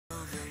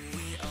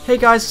Hey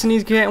guys, it's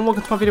Lanez here and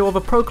welcome to my video of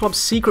a Pro Club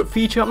secret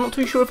feature. I'm not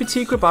too sure if it's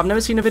secret, but I've never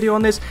seen a video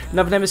on this and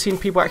I've never seen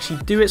people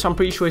actually do it, so I'm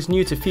pretty sure it's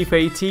new to FIFA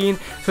 18.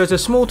 So it's a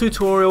small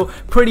tutorial,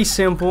 pretty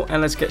simple,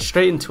 and let's get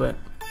straight into it.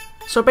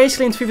 So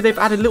basically in FIFA they've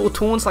added little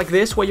taunts like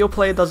this where your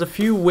player does a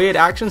few weird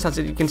actions. As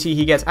you can see,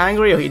 he gets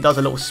angry or he does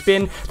a little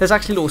spin. There's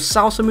actually little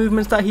salsa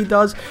movements that he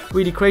does,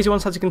 really crazy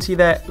ones. As you can see,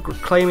 they're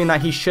claiming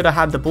that he should have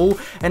had the ball,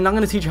 and I'm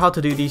going to teach you how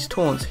to do these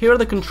taunts. Here are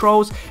the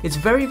controls. It's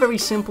very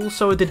simple.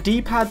 So the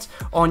D-pads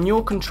on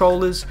your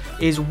controllers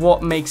is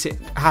what makes it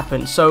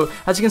happen. So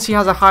as you can see, it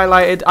has a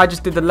highlighted. I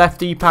just did the left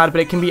D-pad,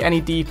 but it can be any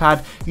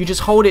D-pad. You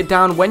just hold it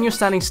down when you're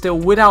standing still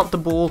without the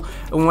ball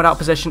and without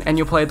possession, and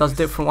your player does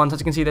different ones. As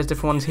you can see, there's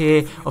different ones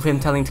here of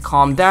him telling to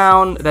calm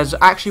down. There's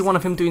actually one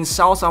of him doing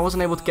salsa. I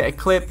wasn't able to get a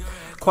clip.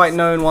 Quite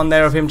known one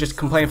there of him just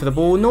complaining for the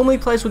ball. Normally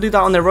players will do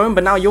that on their own,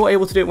 but now you're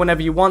able to do it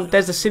whenever you want.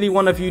 There's the silly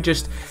one of you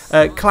just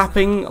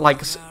clapping,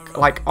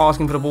 like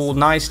asking for the ball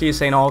nicely,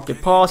 saying, oh,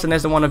 good pass. And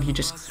there's the one of you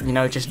just, you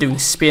know, just doing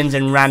spins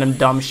and random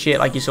dumb shit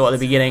like you saw at the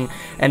beginning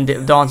and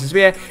dances. But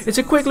yeah, it's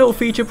a quick little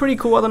feature, pretty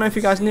cool. I don't know if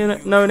you guys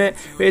known it,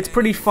 but it's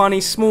pretty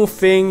funny, small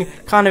thing,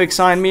 kind of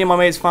exciting. Me and my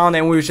mates found it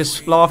and we were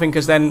just laughing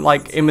because then,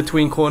 like, in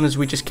between corners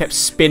we just kept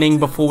spinning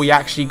before we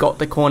actually got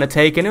the corner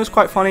taken. It was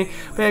quite funny.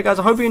 But yeah guys,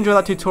 I hope you enjoyed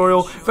that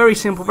tutorial. Very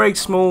simple, very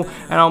small,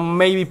 and I'll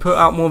maybe put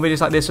out more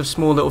videos like this of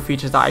small little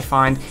features that I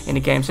find in the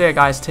game. So yeah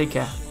guys, take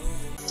care.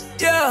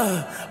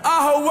 Yeah,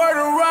 I heard word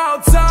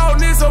around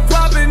town, it's a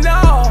poppin'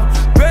 now.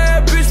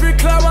 Bad bitch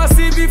recline my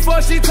seat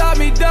before she top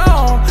me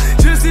down.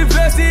 Just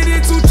invested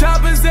in 2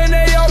 choppers and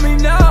they